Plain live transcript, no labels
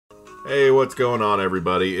Hey, what's going on,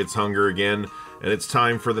 everybody? It's Hunger again, and it's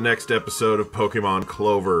time for the next episode of Pokemon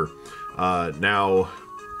Clover. Now,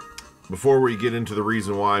 before we get into the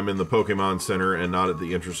reason why I'm in the Pokemon Center and not at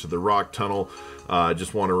the entrance to the Rock Tunnel, I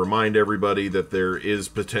just want to remind everybody that there is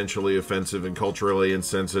potentially offensive and culturally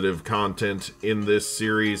insensitive content in this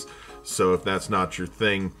series, so if that's not your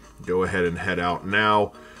thing, go ahead and head out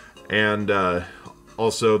now. And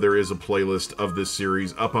also, there is a playlist of this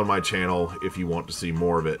series up on my channel if you want to see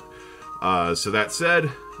more of it. So that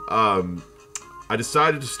said, I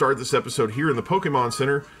decided to start this episode here in the Pokemon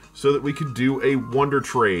Center so that we could do a Wonder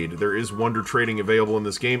Trade. There is Wonder Trading available in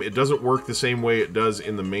this game. It doesn't work the same way it does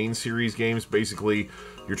in the main series games. Basically,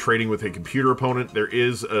 you're trading with a computer opponent. There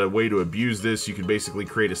is a way to abuse this. You can basically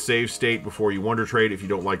create a save state before you Wonder Trade. If you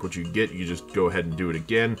don't like what you get, you just go ahead and do it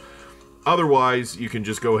again. Otherwise, you can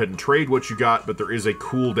just go ahead and trade what you got, but there is a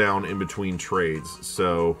cooldown in between trades.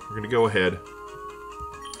 So, we're going to go ahead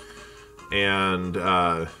and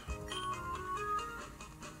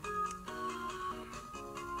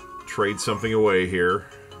trade something away here.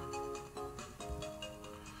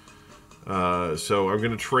 So I'm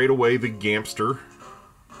going to trade away the Gamster.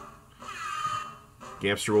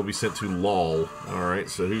 Gamster will be sent to LOL. Alright,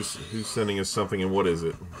 so who's sending us something, and what is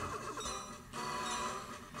it?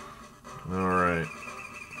 Alright.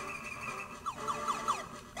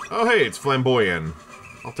 Oh hey, it's Flamboyant.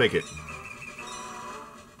 I'll take it.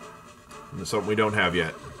 It's something we don't have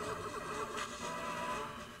yet.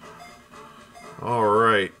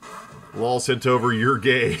 Alright. LOL sent over, you're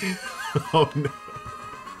gay. Oh no.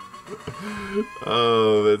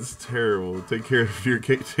 Oh, that's terrible. Take good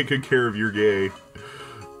care of your gay.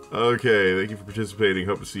 Okay, thank you for participating.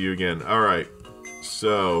 Hope to see you again. Alright.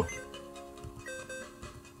 So.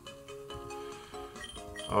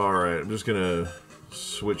 Alright, I'm just gonna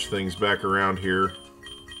switch things back around here.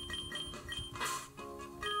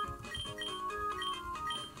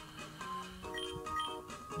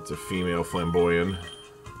 It's a female Flamboyant.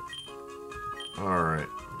 Alright.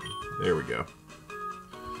 There we go.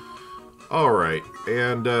 Alright.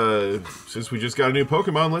 And, since we just got a new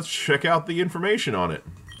Pokemon, let's check out the information on it.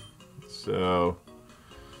 So,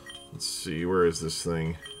 let's see. Where is this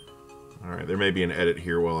thing? Alright, there may be an edit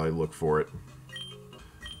here while I look for it.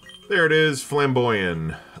 There it is,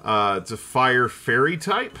 Flamboyant. It's a Fire Fairy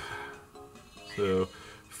type. So,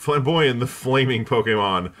 Flamboyant, the flaming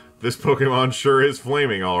Pokemon. This Pokemon sure is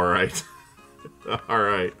flaming, alright.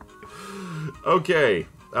 Alright. Okay.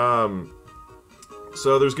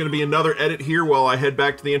 So there's going to be another edit here while I head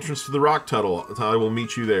back to the entrance to the Rock Tunnel. I will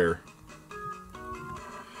meet you there.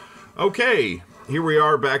 Okay. Here we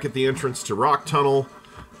are back at the entrance to Rock Tunnel.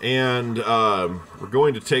 And we're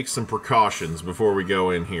going to take some precautions before we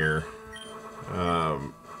go in here.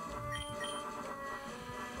 Alright.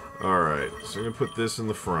 So I'm going to put this in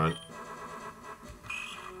the front.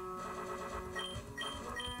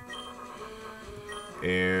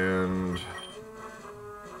 And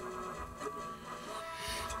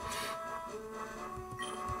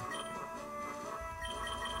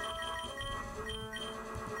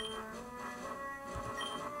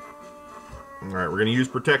alright, we're going to use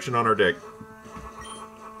protection on our deck.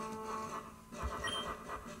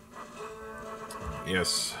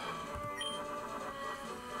 Yes.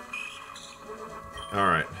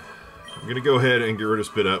 Alright. I'm going to go ahead and get rid of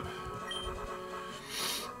Spit Up.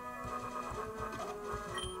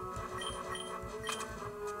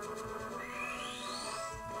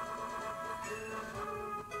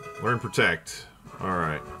 Learn Protect.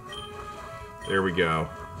 Alright. There we go.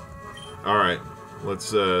 Alright.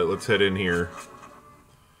 Let's head in here.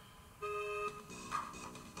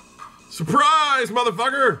 Surprise,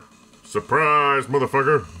 motherfucker! Surprise,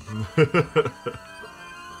 motherfucker!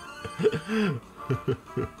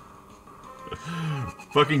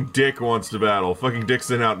 Fucking Dick wants to battle. Fucking Dick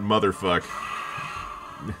sent out motherfuck.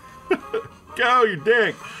 Go, you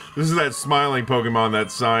dick! This is that smiling Pokemon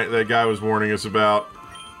that guy was warning us about.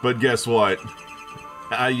 But guess what?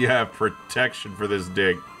 You have protection for this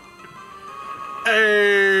Dick.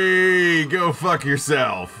 Hey, go fuck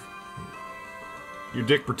yourself. Your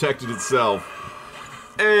dick protected itself.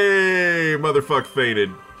 Hey, motherfuck fainted.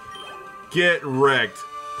 Get wrecked.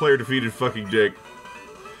 Player defeated fucking Dick.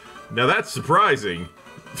 Now that's surprising.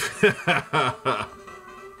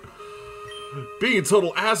 Being a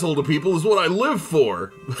total asshole to people is what I live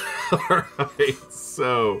for. Alright,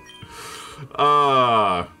 so...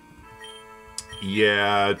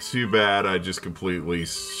 yeah, too bad I just completely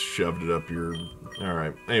shoved it up your...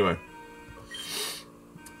 Alright, anyway.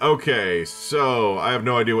 Okay, so I have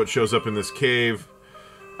no idea what shows up in this cave.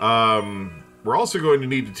 We're also going to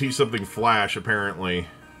need to teach something Flash, apparently.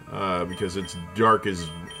 Because it's dark as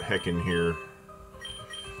heck in here.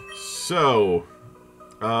 So,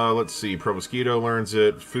 let's see. Proboscido learns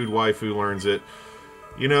it. Food Waifu learns it.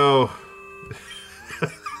 You know,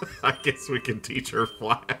 I guess we can teach her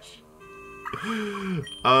Flash.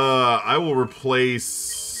 I will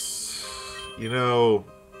replace... You know...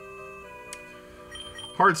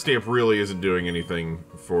 Hard Stamp really isn't doing anything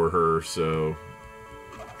for her, so...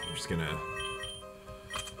 I'm just gonna...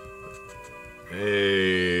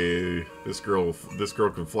 Hey... This girl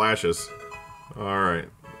can flash us. Alright.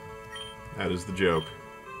 That is the joke.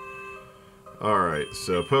 Alright,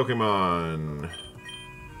 so Pokemon...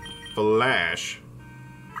 Flash.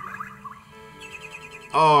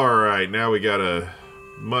 Alright, now we got a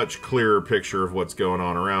much clearer picture of what's going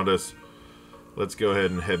on around us. Let's go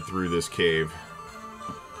ahead and head through this cave.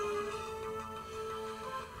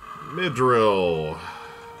 Midrill.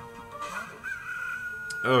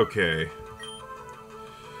 Okay.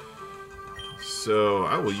 So,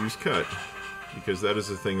 I will use Cut, because that is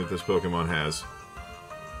the thing that this Pokemon has.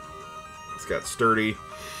 It's got Sturdy,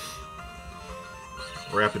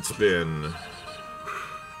 Rapid Spin.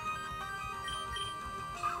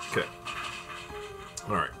 Okay.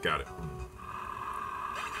 Alright, got it.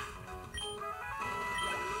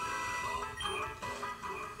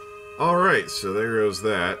 Alright, so there goes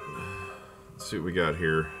that. Let's see what we got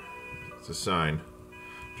here. It's a sign.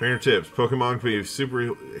 Trainer tips. Pokemon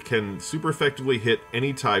can super effectively hit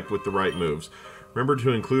any type with the right moves. Remember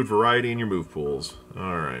to include variety in your move pools.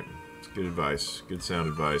 Alright. It's good advice. Good sound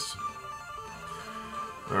advice.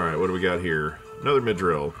 Alright, what do we got here? Another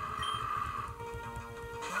Midrill.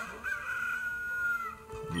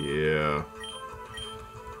 Yeah.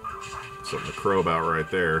 Something to crow about right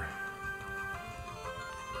there.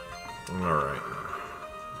 Alright.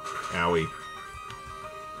 Owie.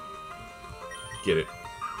 Get it.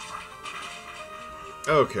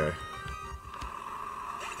 Okay.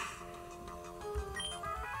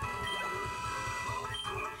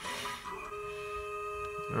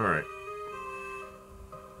 Alright.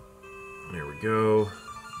 There we go.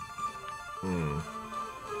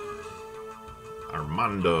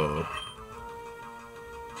 Armando.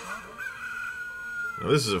 Now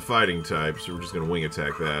this is a fighting type, so we're just gonna wing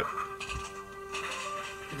attack that.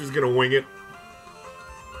 We're just gonna wing it.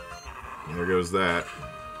 There goes that.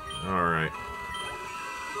 Alright.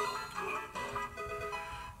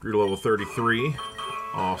 Grew to level 33.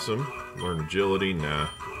 Awesome. Learn agility. Nah.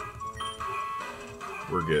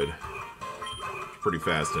 We're good. Pretty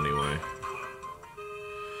fast anyway.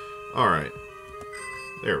 Alright.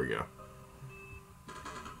 There we go.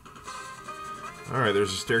 Alright,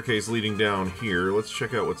 there's a staircase leading down here. Let's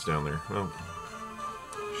check out what's down there. Oh.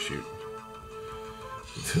 Shoot.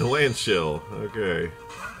 It's a land shell. Okay.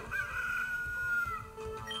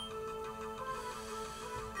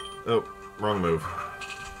 Oh, wrong move.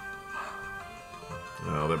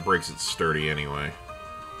 Oh, that breaks its sturdy anyway.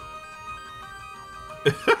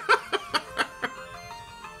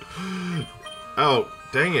 Oh,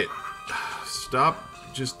 dang it. Stop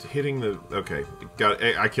just hitting the... Okay, got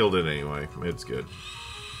it. I killed it anyway. It's good.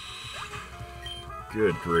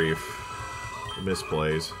 Good grief.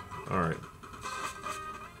 Misplays. Alright.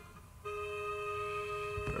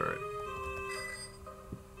 Alright.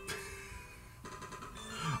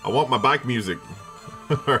 I want my bike music.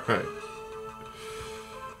 Alright.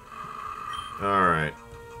 Alright.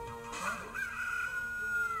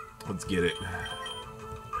 Let's get it.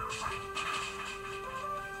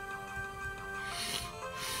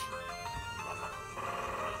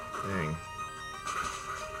 Dang.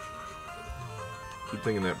 Keep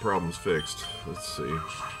thinking that problem's fixed. Let's see.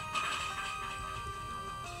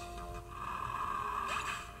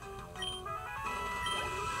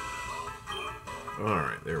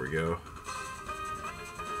 Alright, there we go.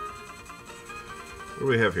 What do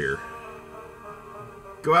we have here?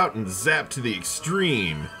 Go out and zap to the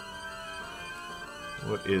extreme!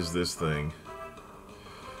 What is this thing?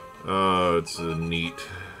 Oh, it's a neat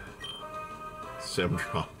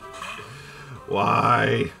Semdrop.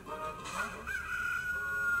 Why?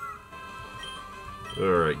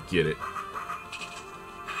 Alright, get it.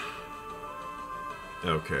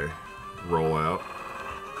 Okay. Roll out.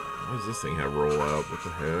 Why does this thing have roll out? What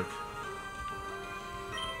the heck?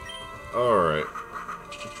 Alright.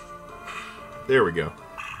 There we go.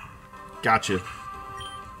 Gotcha.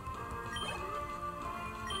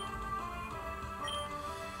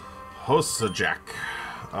 Hosajak.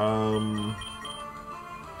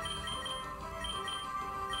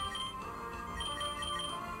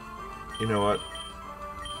 You know what?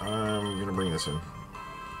 I'm gonna bring this in.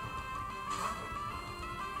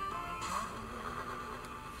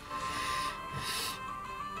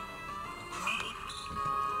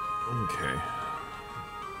 Okay.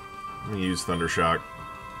 Let me use Thundershock.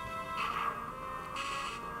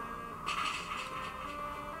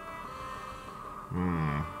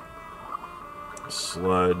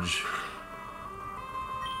 Sludge.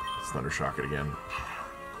 Let's Thundershock it again.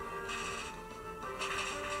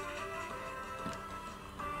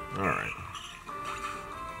 Alright.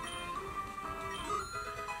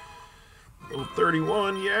 Level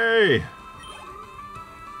 31, yay!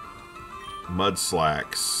 Mud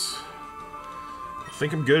Slacks. I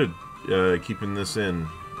think I'm good keeping this in.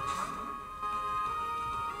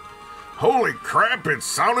 Holy crap, it's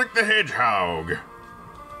Sonic the Hedgehog!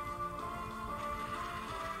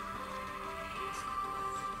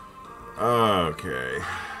 Okay.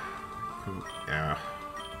 Yeah.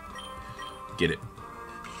 Get it.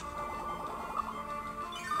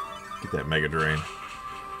 Get that Mega Drain.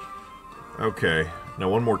 Okay. Now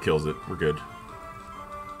one more kills it. We're good.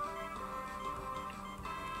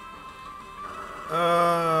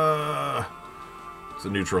 It's a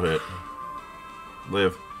neutral hit.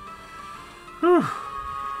 Live. Whew.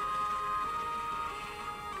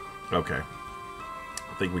 Okay.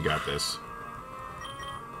 I think we got this.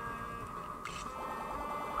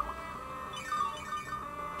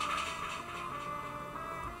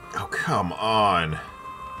 Oh, come on.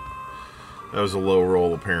 That was a low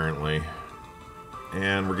roll, apparently.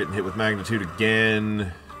 And we're getting hit with magnitude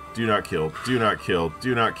again. Do not kill. Do not kill.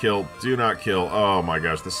 Do not kill. Do not kill. Oh my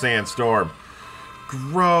gosh, the sandstorm.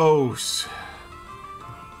 Gross.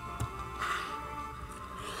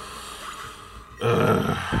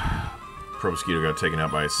 Ugh. Pro Mosquito got taken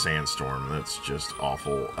out by a sandstorm. That's just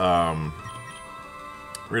awful. We're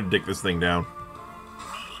gonna dick this thing down.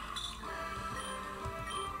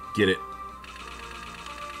 Get it.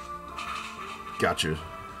 Gotcha.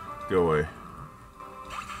 Go away.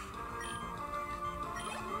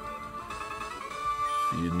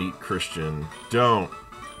 You neat Christian. Don't.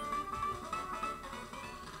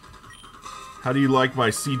 How do you like my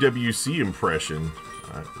CWC impression?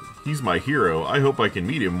 He's my hero. I hope I can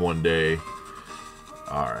meet him one day.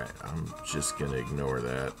 Alright, I'm just gonna ignore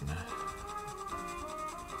that.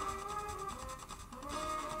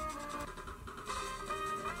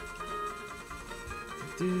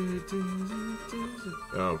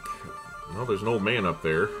 Okay. Well, there's an old man up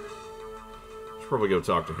there. Should probably go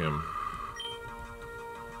talk to him.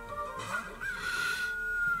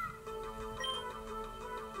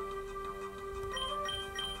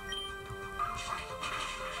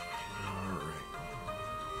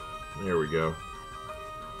 There we go.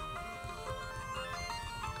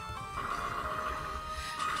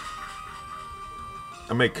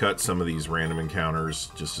 I may cut some of these random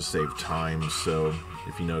encounters just to save time, so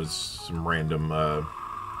if you notice some random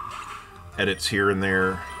edits here and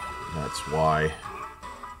there, that's why.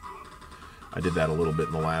 I did that a little bit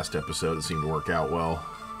in the last episode. It seemed to work out well.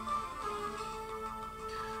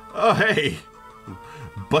 Oh, hey!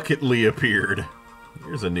 Bucket Lee appeared.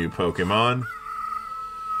 Here's a new Pokemon.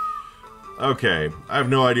 Okay, I have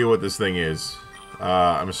no idea what this thing is.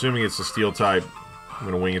 I'm assuming it's a steel type. I'm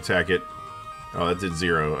gonna wing attack it. Oh, that did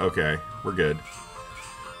 0. Okay, we're good.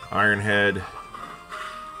 Iron Head.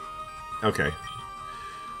 Okay.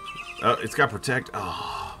 It's got Protect.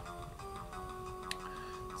 Oh.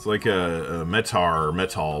 It's like a Metar or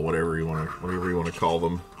Metal, whatever you want to call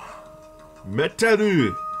them.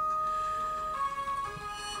 Metaru.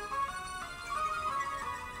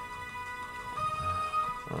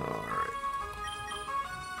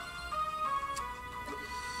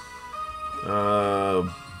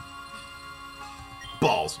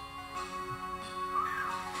 Balls.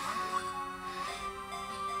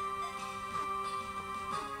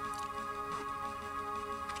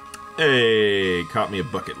 Hey, caught me a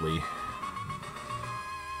Bucket Lee.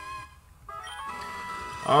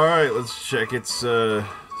 Alright, let's check its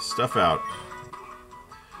stuff out.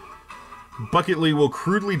 Bucket Lee will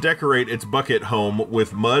crudely decorate its bucket home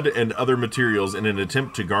with mud and other materials in an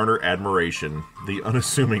attempt to garner admiration. The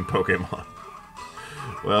unassuming Pokemon.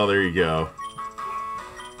 Well, there you go.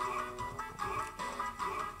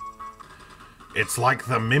 It's like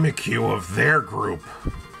the Mimikyu of their group.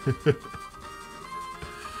 What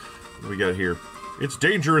do we got here? It's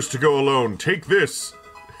dangerous to go alone. Take this.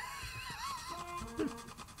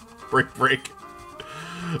 Break, break.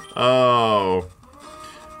 Oh.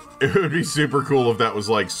 It would be super cool if that was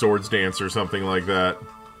like Swords Dance or something like that.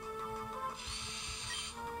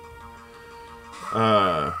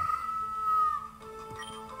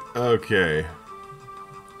 Okay.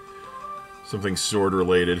 Something sword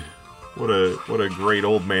related. What a great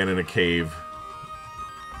old man in a cave.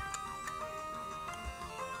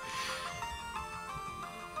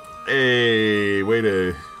 Hey, way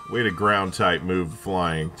to Way to ground type move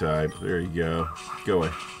flying type. There you go. Go away.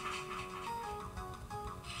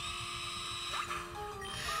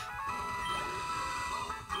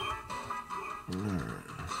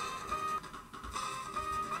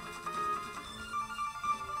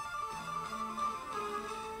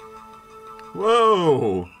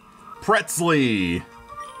 Whoa! Pretzely!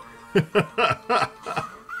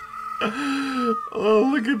 Oh,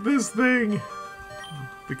 look at this thing!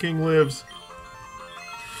 The king lives.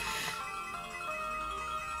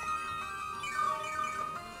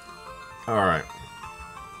 Alright.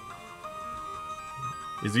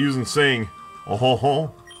 He's using Sing. Oh ho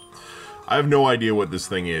ho. I have no idea what this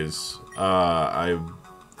thing is.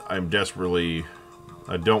 I'm desperately...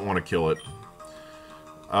 I don't want to kill it.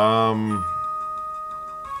 I'm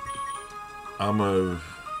gonna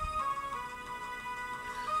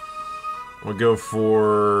go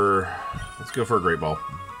for... Let's go for a Great Ball.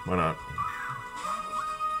 Why not?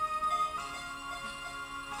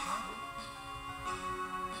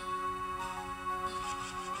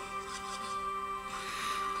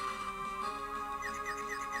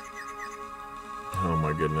 Oh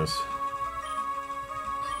my goodness.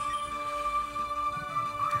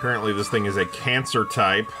 Apparently this thing is a Cancer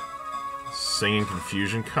type. Singing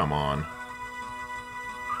Confusion, come on.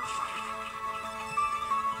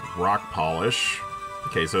 Rock Polish.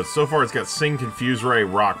 Okay, so far it's got Sing, Confuse Ray,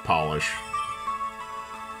 Rock Polish.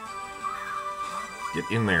 Get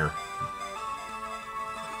in there.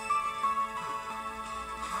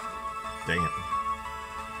 Dang it.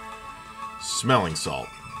 Smelling Salt.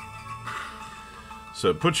 So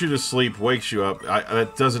it puts you to sleep, wakes you up.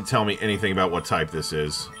 That doesn't tell me anything about what type this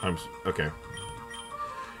is. Okay.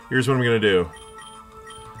 Here's what I'm going to do.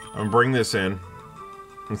 I'm going to bring this in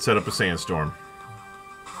and set up a Sandstorm.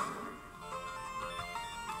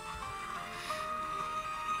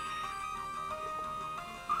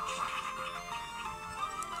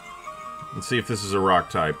 Let's see if this is a rock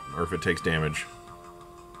type, or if it takes damage.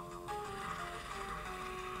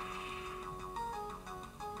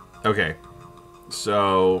 Okay.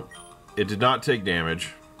 So, it did not take damage.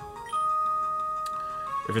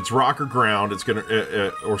 If it's rock or ground, it's gonna...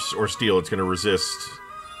 or steel, it's gonna resist...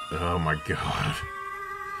 Oh my god.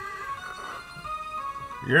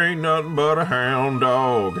 You ain't nothing but a hound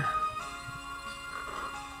dog.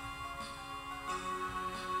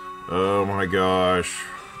 Oh my gosh.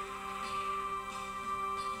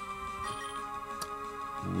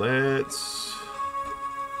 Let's...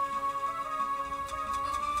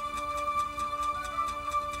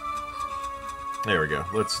 There we go.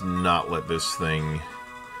 Let's not let this thing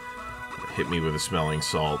hit me with a Smelling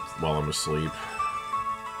Salt while I'm asleep.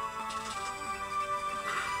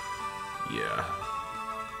 Yeah.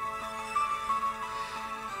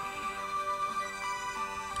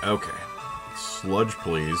 Okay. Sludge,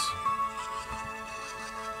 please.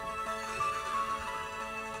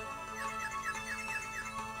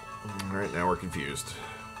 Alright, now we're confused.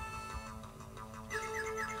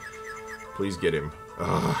 Please get him.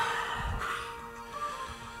 Ugh.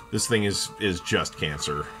 This thing is just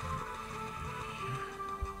Cancer.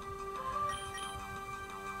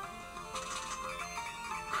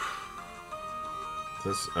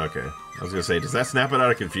 This, okay. I was gonna say, does that snap it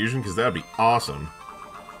out of Confusion? Because that would be awesome.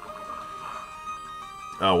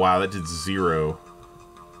 Oh wow, that did 0.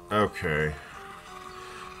 Okay.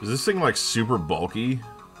 Is this thing like super bulky?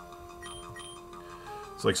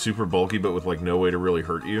 It's like super bulky, but with like no way to really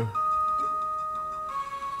hurt you.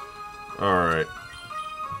 Alright.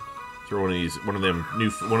 Throw one of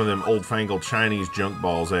them old-fangled Chinese junk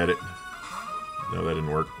balls at it. No, that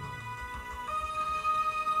didn't work.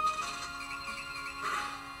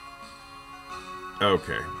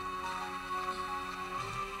 Okay.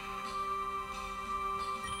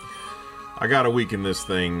 I gotta weaken this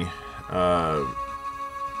thing. So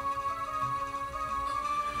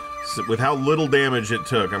with how little damage it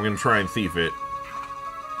took, I'm gonna try and thief it.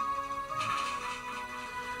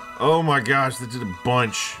 Oh my gosh, that did a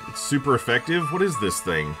bunch. It's super effective. What is this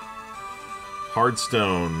thing?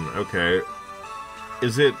 Hardstone. Okay.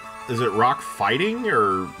 Is it rock fighting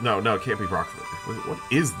or no? It can't be rock fighting. What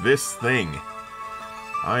is this thing?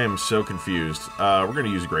 I am so confused. We're gonna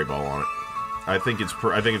use a Great Ball on it. I think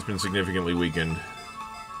it's been significantly weakened.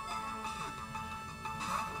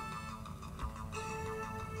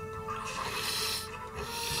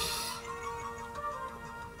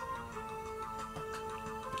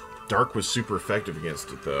 Dark was super effective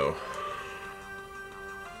against it, though.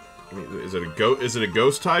 I mean, is it a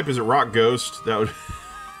ghost type? Is it rock ghost? That would...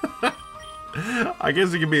 I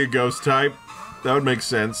guess it could be a ghost type. That would make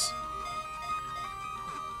sense.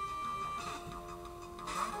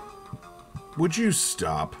 Would you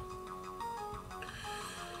stop?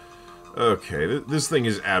 Okay, this thing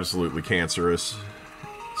is absolutely cancerous.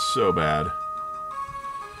 So bad.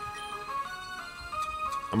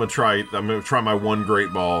 I'm gonna try my one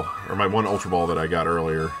great ball, or my one ultra ball that I got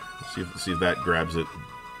earlier. See if that grabs it.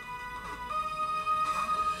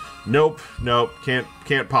 Nope,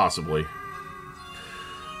 can't possibly.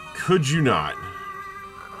 Could you not?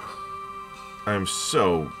 I'm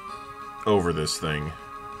so over this thing.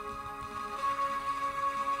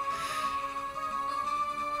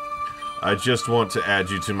 I just want to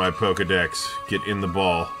add you to my Pokedex. Get in the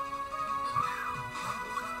ball.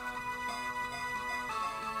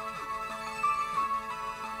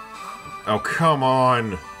 Oh, come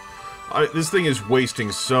on. This thing is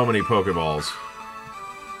wasting so many Pokeballs.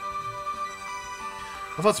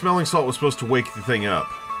 I thought smelling salt was supposed to wake the thing up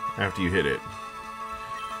after you hit it.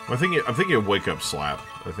 I'm thinking of wake up slap.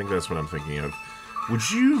 I think that's what I'm thinking of.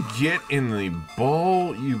 Would you get in the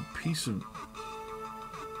ball, you piece of...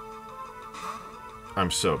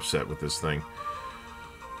 I'm so upset with this thing.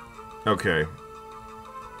 Okay.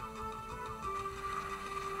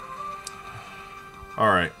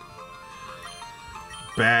 Alright.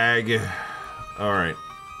 Bag. Alright.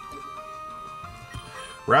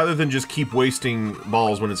 Rather than just keep wasting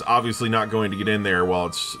balls when it's obviously not going to get in there while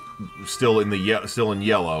it's still in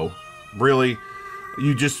yellow. Really?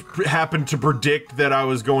 You just happened to predict that I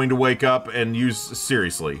was going to wake up and use...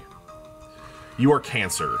 Seriously. You are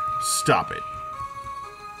cancer. Stop it.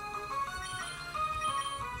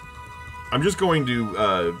 I'm just going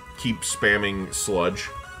to keep spamming sludge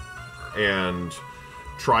and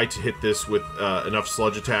try to hit this with enough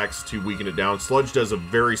sludge attacks to weaken it down. Sludge does a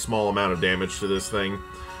very small amount of damage to this thing.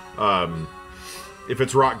 If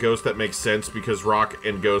it's Rock Ghost, that makes sense because Rock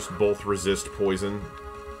and Ghost both resist poison.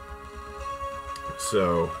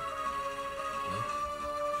 So...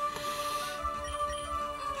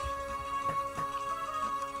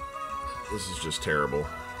 this is just terrible.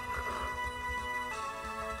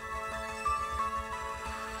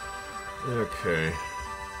 Okay.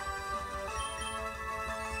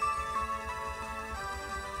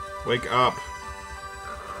 Wake up.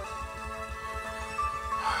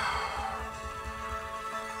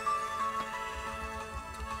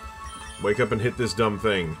 Wake up and hit this dumb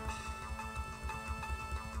thing.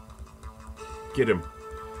 Get him.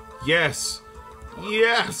 Yes!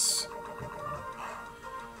 Yes!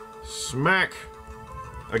 Smack!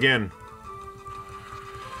 Again.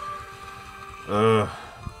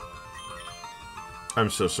 I'm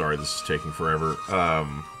so sorry this is taking forever.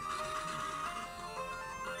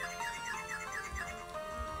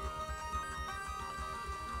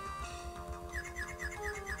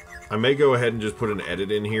 I may go ahead and just put an edit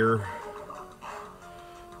in here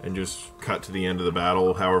and just cut to the end of the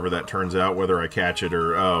battle, however that turns out, whether I catch it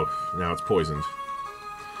or... oh, now it's poisoned.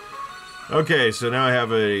 Okay, so now I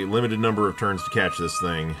have a limited number of turns to catch this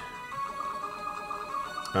thing.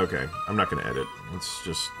 Okay, I'm not gonna edit. Let's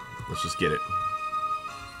just get it.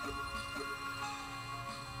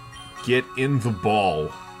 Get in the ball,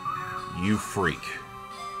 you freak.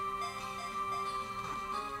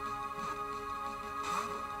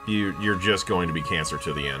 You're just going to be cancer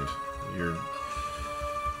to the end. You're...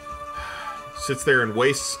 sits there and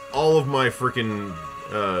wastes all of my freaking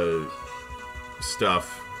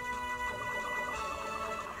stuff.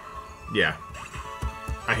 Yeah.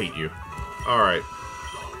 I hate you. Alright.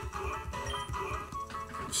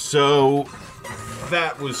 So,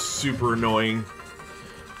 that was super annoying.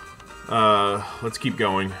 Let's keep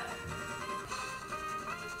going.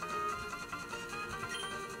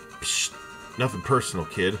 Psst, nothing personal,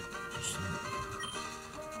 kid.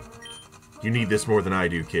 You need this more than I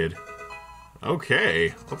do, kid.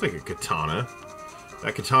 Okay, I'll take a katana.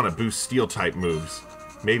 That katana boosts steel-type moves.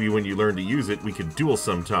 Maybe when you learn to use it, we could duel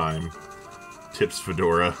sometime. Tips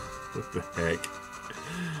Fedora. What the heck?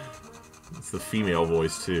 It's the female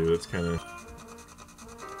voice, too. That's kind of...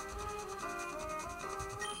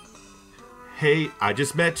 Hey, I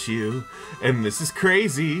just met you, and this is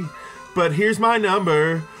crazy, but here's my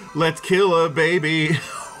number. Let's kill a baby.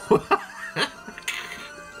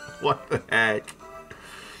 What the heck?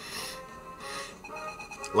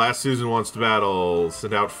 Last Susan wants to battle.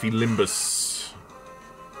 Send out Philimbus.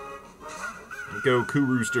 Go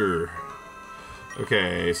Rooster.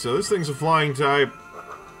 Okay, so this thing's a flying type.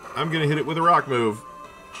 I'm gonna hit it with a rock move.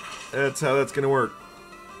 That's how that's gonna work.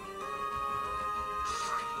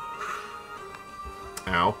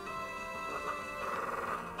 Ow.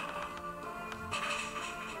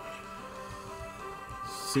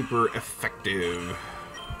 Super effective.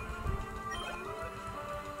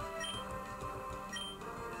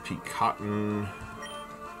 Pete Cotton.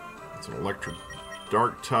 It's an electric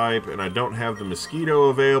dark type, and I don't have the mosquito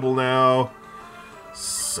available now.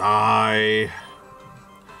 Sigh.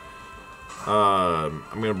 I'm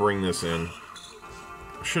gonna bring this in.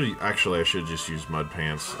 I should just use mud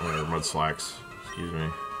pants or mud slacks. Excuse me.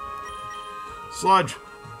 Sludge.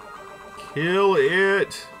 Kill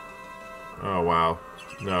it. Oh wow.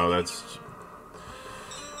 No, that's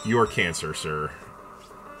your cancer, sir.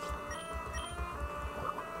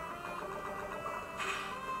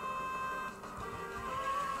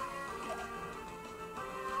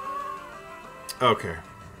 Okay.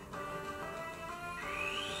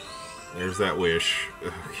 There's that wish.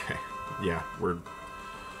 Okay. Yeah, we're...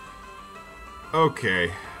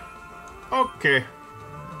 Okay. Okay.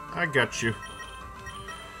 I got you.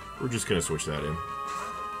 We're just gonna switch that in.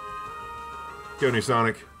 Go, New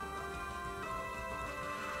Sonic.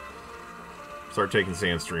 Start taking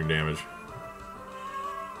sandstream damage.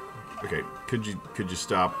 Okay, could you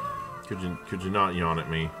stop? Could you not yawn at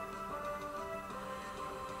me?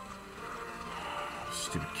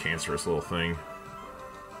 Stupid cancerous little thing.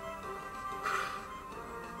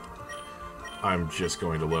 I'm just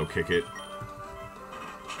going to low kick it.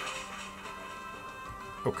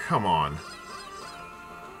 Oh, come on.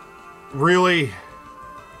 Really?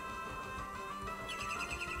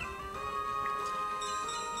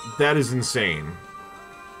 That is insane.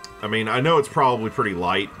 I mean, I know it's probably pretty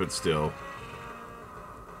light, but still.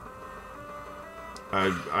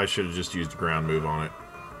 I should have just used a ground move on it.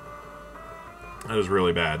 That was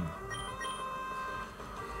really bad.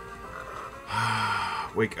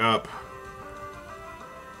 Wake up.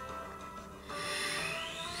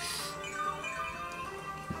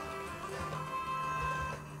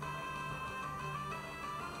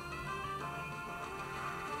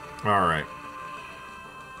 Alright.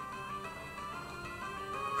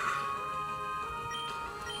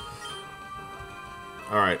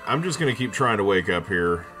 Alright, I'm just gonna keep trying to wake up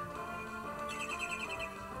here.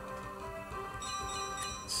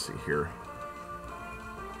 Let's see here.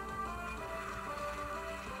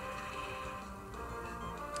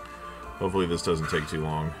 Hopefully this doesn't take too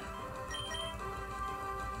long.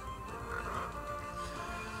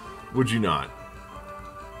 Would you not?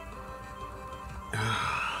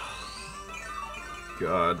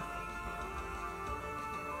 God.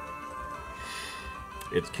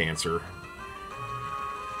 It's cancer.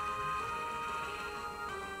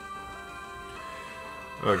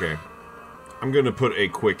 Okay. I'm gonna put a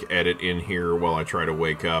quick edit in here while I try to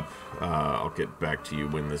wake up. I'll get back to you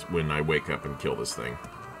when I wake up and kill this thing.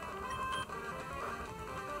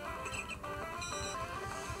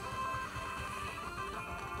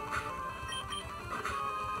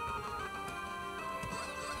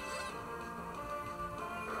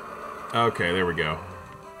 Okay, there we go.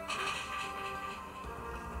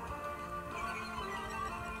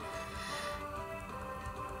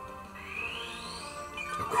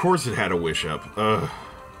 Of course it had a wish up. Ugh.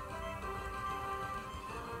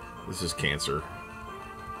 This is cancer.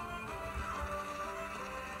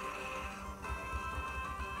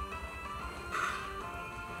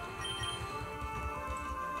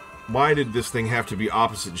 Why did this thing have to be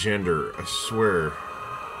opposite gender? I swear.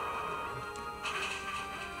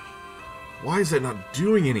 Why is that not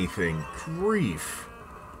doing anything? Grief.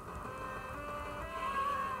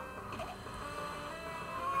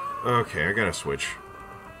 Okay, I gotta switch.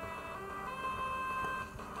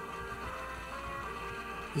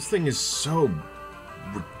 This thing is so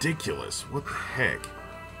ridiculous. What the heck?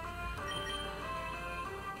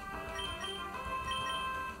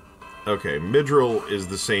 Okay, Midril is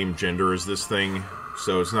the same gender as this thing,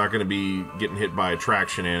 so it's not going to be getting hit by attract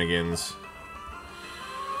shenanigans.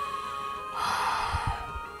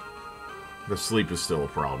 The sleep is still a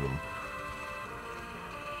problem.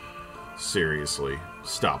 Seriously,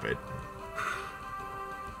 stop it.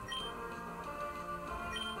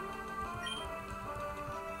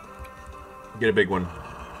 Get a big one.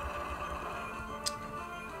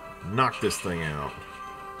 Knock this thing out.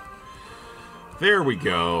 There we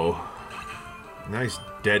go. Nice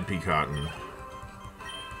dead pea cotton.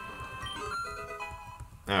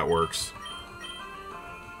 That works.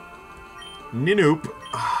 Ninoop.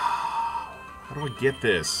 How do I get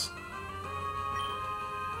this?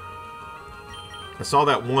 I saw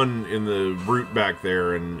that one in the root back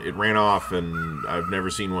there, and it ran off, and I've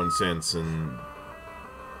never seen one since, and...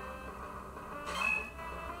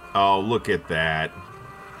 Oh, look at that.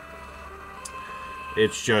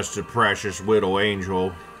 It's just a precious widow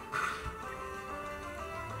angel.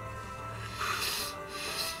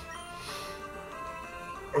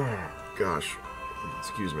 Oh, gosh.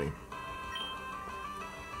 Excuse me.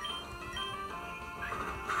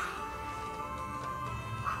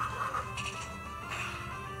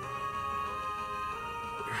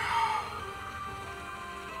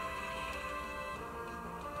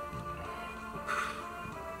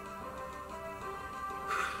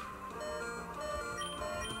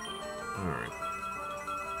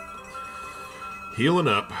 Healing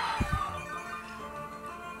up.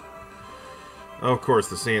 Oh, of course,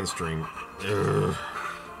 the sand stream. Ugh.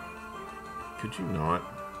 Could you not?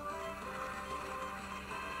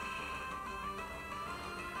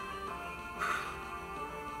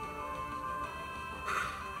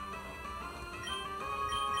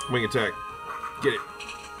 Wing attack. Get it.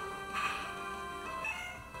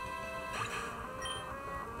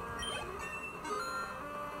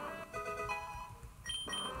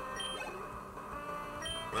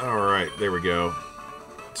 Alright, there we go.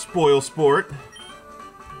 Spoil sport.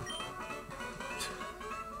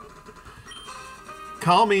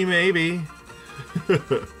 Call me, maybe.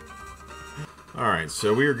 Alright,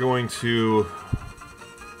 so we are going to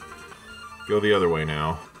go the other way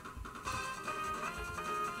now.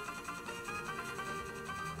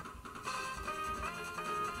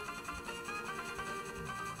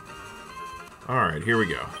 Alright, here we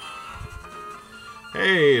go.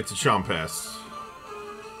 Hey, it's a Chompest.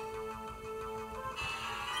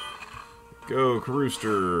 Go,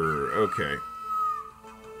 Rooster. Okay.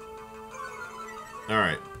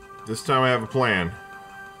 Alright. This time I have a plan.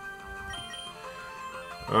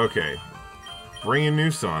 Okay. Bring in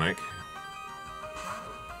new Sonic.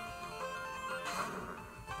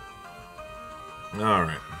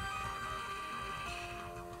 Alright.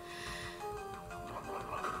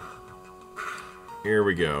 Here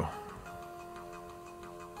we go.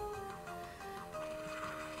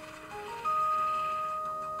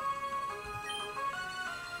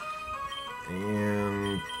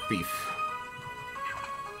 And Thief.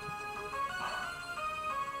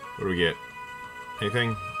 What do we get?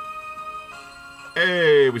 Anything?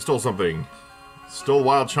 Hey, we stole something. Stole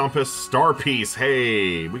Wild Chompus Star Piece.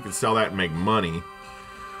 Hey, we can sell that and make money.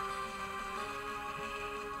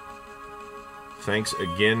 Thanks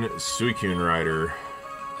again, Suicune Rider.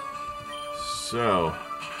 So.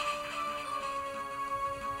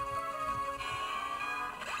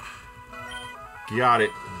 Got it.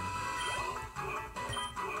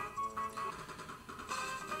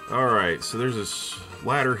 Alright, so there's this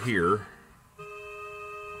ladder here.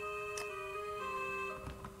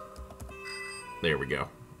 There we go.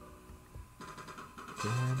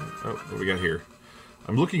 Oh, what do we got here?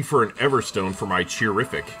 I'm looking for an Everstone for my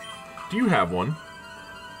Cheerific. Do you have one?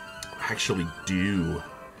 I actually do.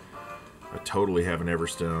 I totally have an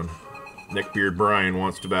Everstone. Neckbeard Brian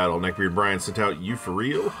wants to battle. Neckbeard Brian sent out you for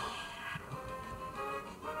real?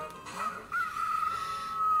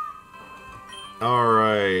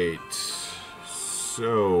 Alright.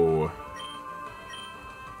 So.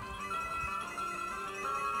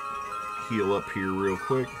 Heal up here real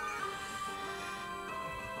quick.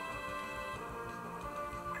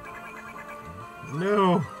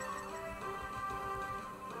 No.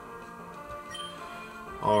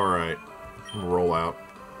 Alright. Roll out.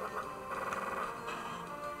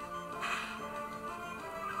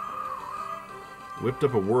 Whipped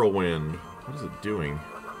up a whirlwind. What is it doing?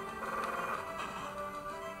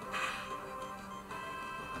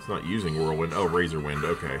 It's not using whirlwind. Oh, razor wind.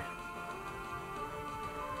 Okay.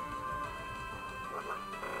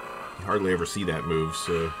 Hardly ever see that move,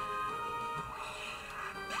 so.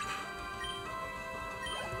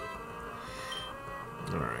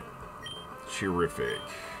 Alright. Cheerific.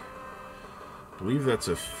 I believe that's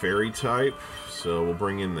a fairy type, so we'll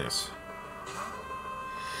bring in this.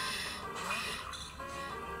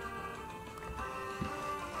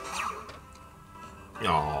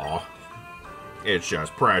 Aww. It's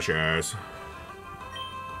just precious.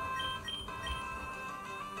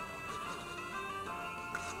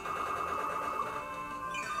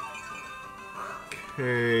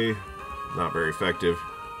 Okay. Not very effective.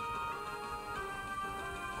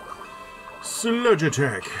 Sludge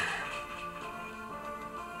attack.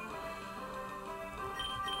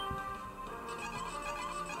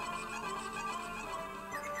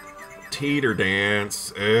 Teeter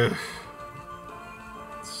dance. Ugh.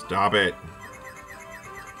 Stop it.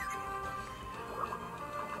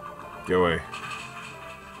 Go away.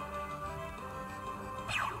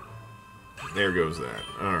 There goes that.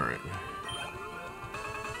 Alright.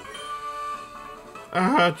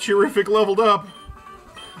 Cheerific leveled up!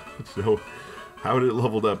 So, how did it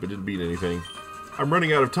leveled up? It didn't beat anything. I'm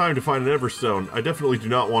running out of time to find an Everstone. I definitely do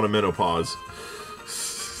not want a menopause.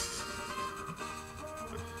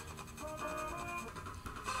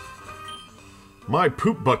 My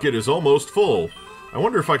poop bucket is almost full. I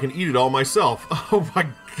wonder if I can eat it all myself. Oh my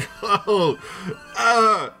god.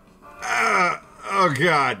 Oh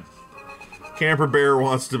god. Camper Bear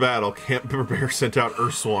wants to battle. Camper Bear sent out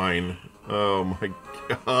Urswine. Oh my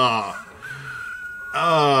god.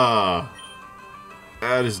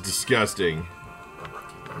 That is disgusting.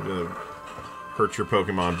 I'm gonna hurt your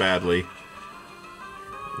Pokemon badly.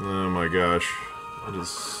 Oh my gosh. That is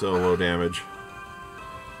so low damage.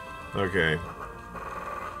 Okay.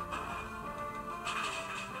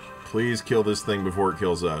 Please kill this thing before it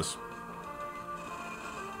kills us.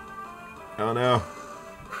 Oh no.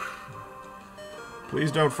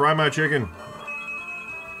 Please don't fry my chicken.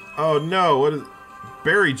 Oh no, what is...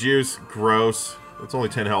 Berry juice. Gross. That's only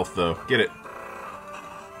 10 health though. Get it.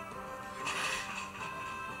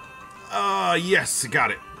 Yes,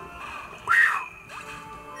 got it.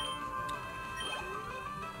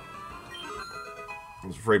 I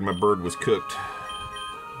was afraid my bird was cooked.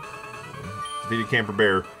 Defeated Camper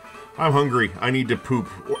Bear. I'm hungry. I need to poop.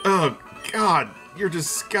 Oh, God. You're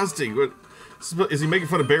disgusting. What, is he making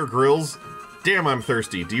fun of Bear Grylls? Damn, I'm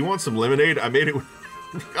thirsty. Do you want some lemonade? I made it with...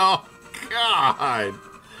 Oh, God.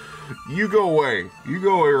 You go away. You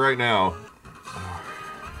go away right now.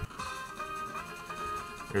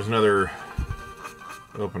 There's another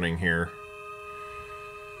opening here.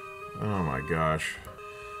 Oh, my gosh.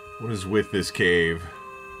 What is with this cave?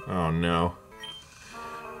 Oh, no.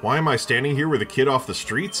 Why am I standing here with a kid off the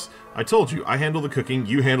streets? I told you, I handle the cooking,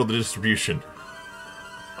 you handle the distribution.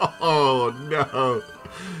 Oh, no.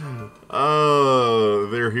 Oh,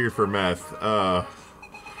 they're here for meth.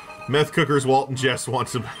 Meth cookers Walt and Jess want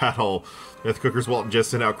to battle. Meth cookers Walt and Jess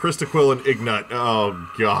sent out Krista Quill and Ignat. Oh,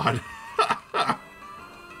 God.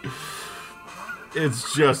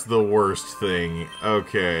 It's just the worst thing.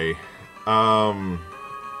 Okay.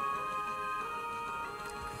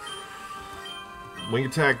 Wing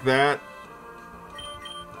attack that.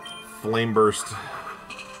 Flame burst.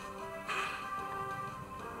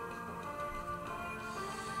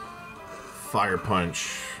 Fire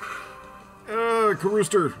punch.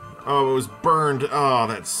 Karooster. Oh, it was burned. Oh,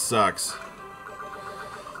 that sucks.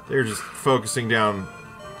 They're just focusing down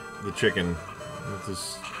the chicken.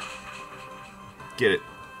 Just get it.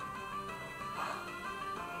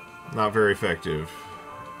 Not very effective.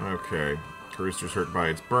 Okay. Karooster's hurt by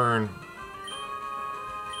its burn.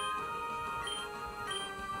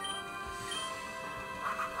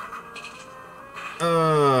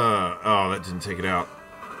 Oh, that didn't take it out.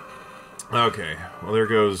 Okay, well there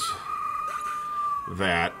goes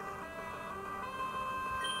that.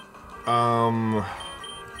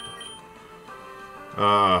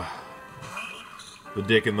 The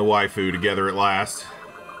dick and the waifu together at last.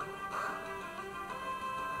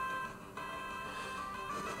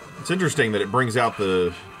 It's interesting that it brings out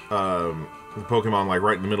the Pokemon like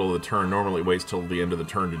right in the middle of the turn. Normally it waits till the end of the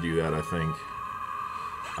turn to do that, I think.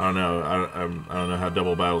 I don't know. I don't know how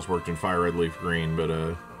double battles worked in Fire Red Leaf Green, but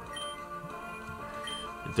it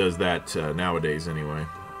does that nowadays anyway.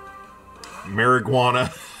 Marijuana.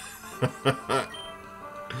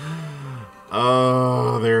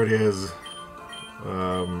 Oh, there it is.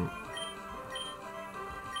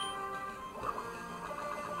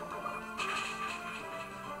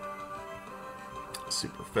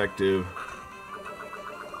 Super effective.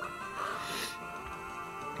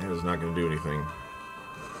 That is not going to do anything.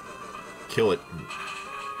 Kill it.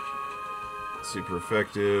 Super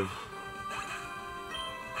effective.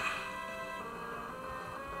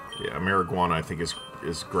 Yeah, marijuana I think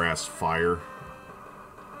is grass fire.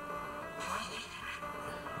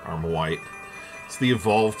 Arm white. It's the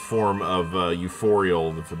evolved form of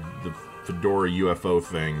Euphorial, the Fedora UFO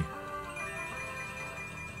thing.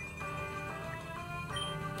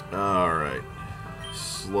 Alright.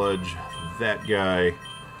 Sludge that guy.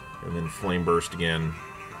 And then Flame Burst again.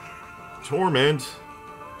 Torment?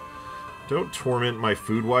 Don't torment my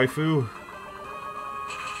food waifu.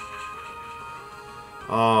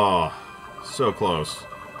 Oh, so close.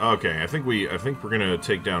 Okay, I think we're gonna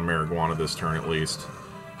take down marijuana this turn at least.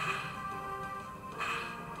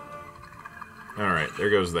 Alright, there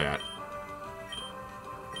goes that.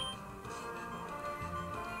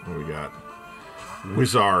 What do we got?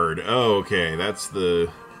 Wizard. Oh, okay, it's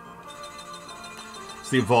the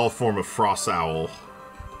evolved form of Frost Owl.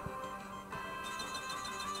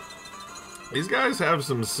 These guys have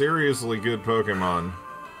some seriously good Pokemon.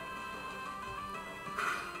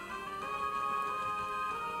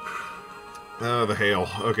 Oh, the hail.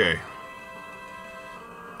 Okay.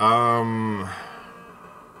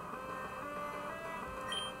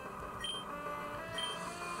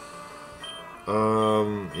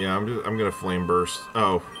 Yeah, I'm gonna Flame Burst.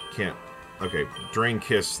 Oh, can't. Okay, Drain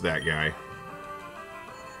Kiss that guy.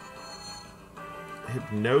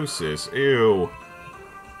 Hypnosis. Ew.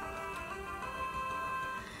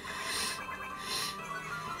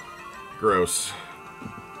 Gross.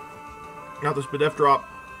 Not this Bidef drop.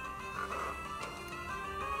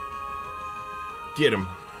 Get him.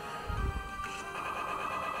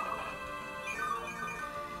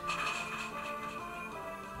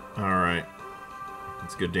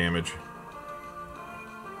 That's good damage.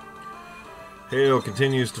 Hail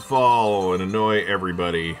continues to fall and annoy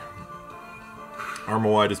everybody.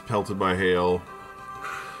 Armalite is pelted by hail.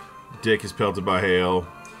 Dick is pelted by hail.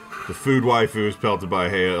 The food waifu is pelted by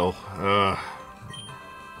hail.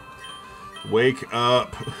 Wake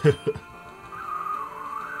up.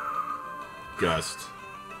 Gust.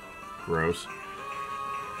 Gross.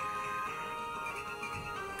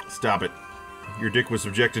 Stop it. Your dick was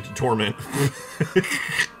subjected to torment.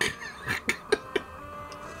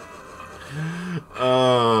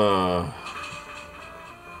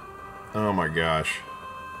 Oh my gosh.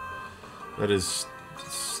 That is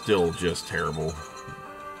still just terrible.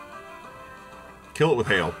 Kill it with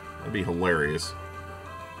hail. That'd be hilarious.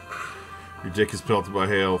 Your dick is pelted by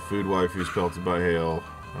hail. Food waifu is pelted by hail.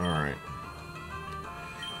 Alright.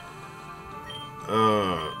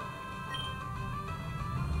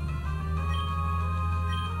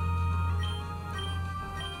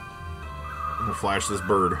 I'm gonna flash this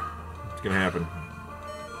bird. It's gonna happen.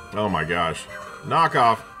 Oh my gosh. Knock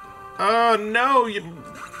off. Oh no, you...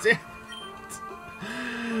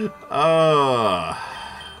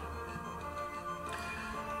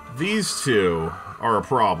 These two are a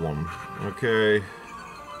problem, okay?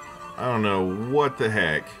 I don't know what the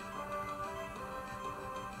heck.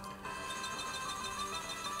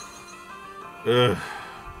 Ugh,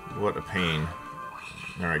 what a pain.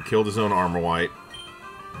 Alright, killed his own armor white.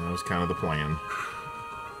 That was kind of the plan.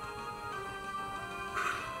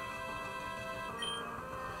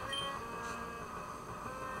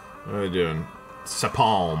 What are they doing?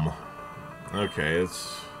 Sapalm. Okay,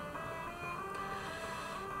 it's...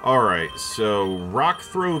 Alright, so rock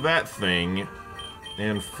throw that thing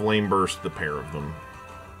and flame burst the pair of them.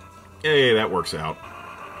 Hey, that works out.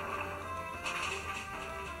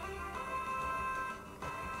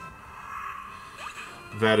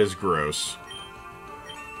 That is gross.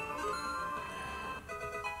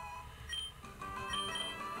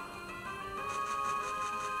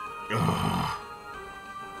 Ugh.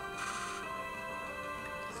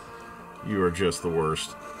 You are just the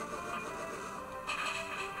worst.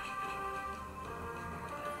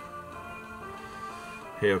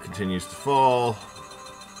 Hail continues to fall.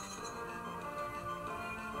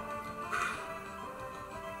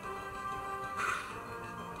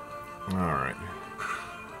 Alright.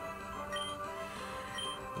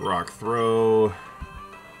 Rock throw.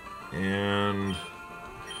 And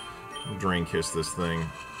drain kiss this thing.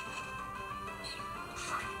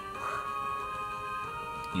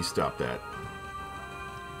 You stop that.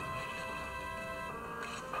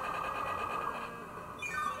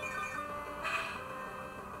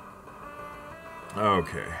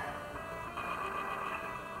 Okay.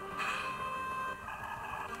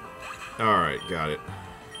 Alright, got it.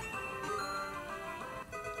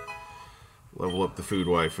 Level up the food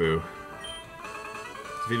waifu.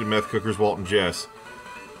 Defeated meth cookers Walt and Jess.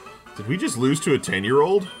 Did we just lose to a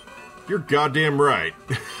 10-year-old? You're goddamn right.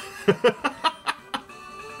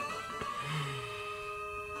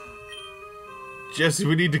 Jesse,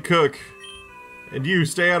 we need to cook. And you,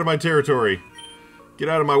 stay out of my territory. Get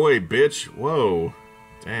out of my way, bitch. Whoa.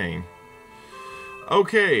 Dang.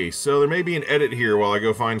 Okay, so there may be an edit here while I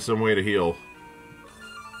go find some way to heal.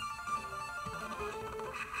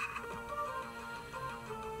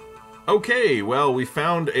 Okay, well, we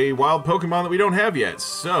found a wild Pokemon that we don't have yet,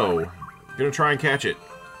 so gonna try and catch it.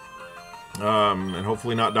 And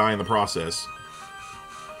hopefully not die in the process.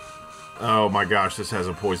 Oh my gosh, this has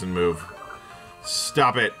a poison move.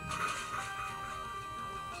 Stop it.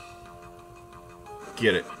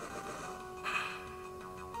 Get it.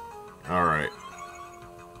 Alright.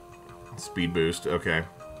 Speed boost, okay.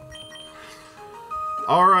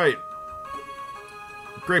 Alright.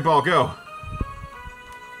 Great ball, go.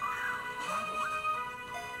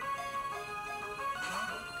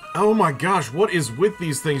 Oh my gosh, what is with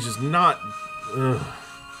these things? Just not... Ugh.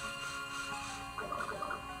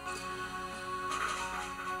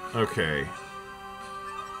 Okay.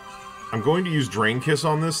 I'm going to use Drain Kiss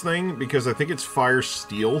on this thing because I think it's Fire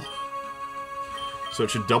Steel. So it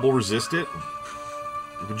should double resist it.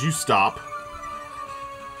 Would you stop?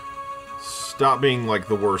 Stop being like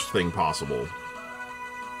the worst thing possible.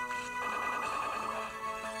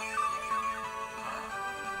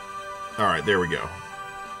 Alright, there we go.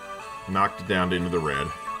 Knocked it down into the red.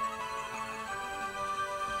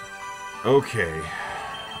 Okay.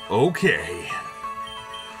 Okay.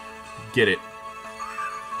 Get it.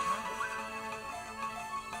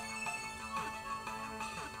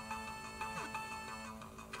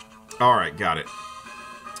 Alright, got it.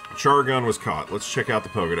 Chargun was caught. Let's check out the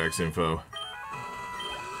Pokedex info.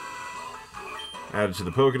 Added to the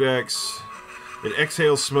Pokedex. It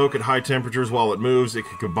exhales smoke at high temperatures while it moves. It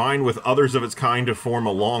can combine with others of its kind to form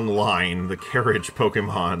a long line. The carriage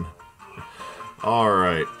Pokemon.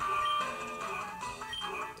 Alright.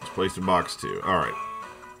 It's placed in box 2. Alright.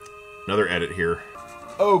 Another edit here.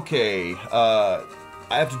 Okay. I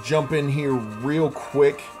have to jump in here real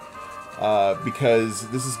quick. Because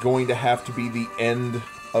this is going to have to be the end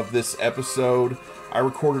of this episode. I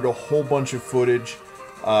recorded a whole bunch of footage.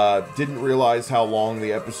 Didn't realize how long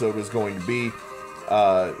the episode was going to be.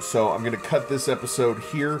 So I'm going to cut this episode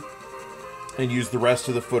here and use the rest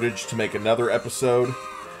of the footage to make another episode.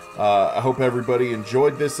 I hope everybody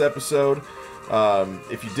enjoyed this episode.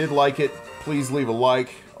 If you did like it, please leave a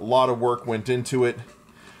like. A lot of work went into it.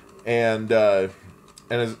 And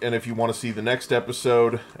if you want to see the next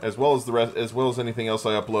episode, as well as the rest, as well as anything else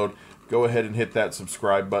I upload, go ahead and hit that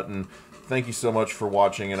subscribe button. Thank you so much for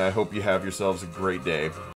watching, and I hope you have yourselves a great day.